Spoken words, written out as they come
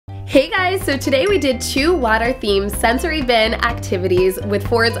Hey guys, so today we did 2 water-themed sensory bin activities with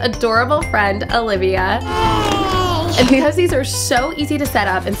Ford's adorable friend, Olivia. And because these are so easy to set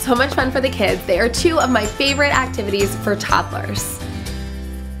up and so much fun for the kids, they are 2 of my favorite activities for toddlers.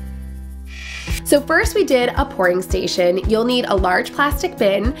 So first we did a pouring station. You'll need a large plastic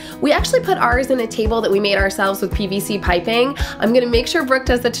bin. We actually put ours in a table that we made ourselves with PVC piping. I'm gonna make sure Brooke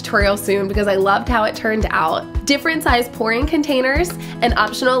does the tutorial soon because I loved how it turned out. Different size pouring containers and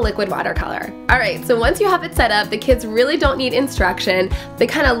optional liquid watercolor. All right, so once you have it set up, the kids really don't need instruction. They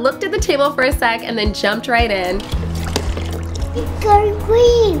kind of looked at the table for a sec and then jumped right in. It's going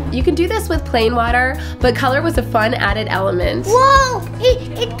green. You can do this with plain water, but color was a fun added element. Whoa,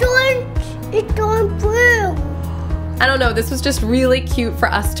 it's going blue. I don't know, this was just really cute for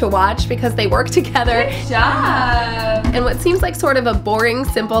us to watch because they work together. Good job! And what seems like sort of a boring,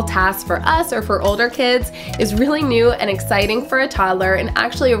 simple task for us or for older kids is really new and exciting for a toddler and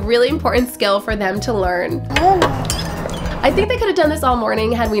actually a really important skill for them to learn. I think they could have done this all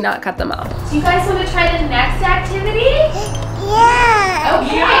morning had we not cut them off. Do you guys want to try the next activity? Yeah.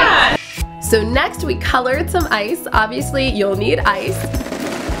 Okay. Yeah. So next we colored some ice. Obviously you'll need ice.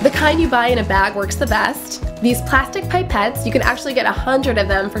 The kind you buy in a bag works the best. These plastic pipettes, you can actually get 100 of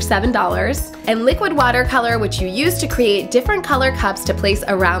them for $7. And liquid watercolor, which you use to create different color cups to place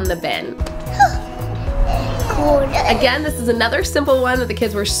around the bin. Cool. Again, this is another simple one that the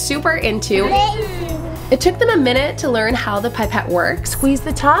kids were super into. It took them a minute to learn how the pipette works. Squeeze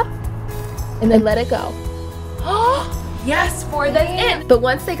the top and then let it go. Oh, yes, for the in. But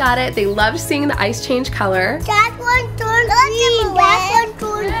once they got it, they loved seeing the ice change color. That one turned green. That one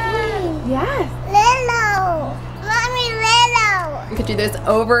turned green. Yes. Lilo. Mommy, Lilo. You could do this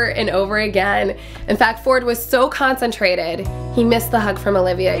over and over again. In fact, Ford was so concentrated, he missed the hug from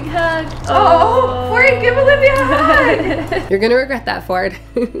Olivia. Big hug. Oh, Ford, give Olivia a hug. You're gonna regret that, Ford.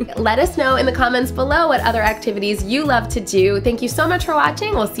 Let us know in the comments below what other activities you love to do. Thank you so much for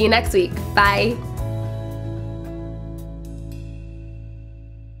watching. We'll see you next week. Bye.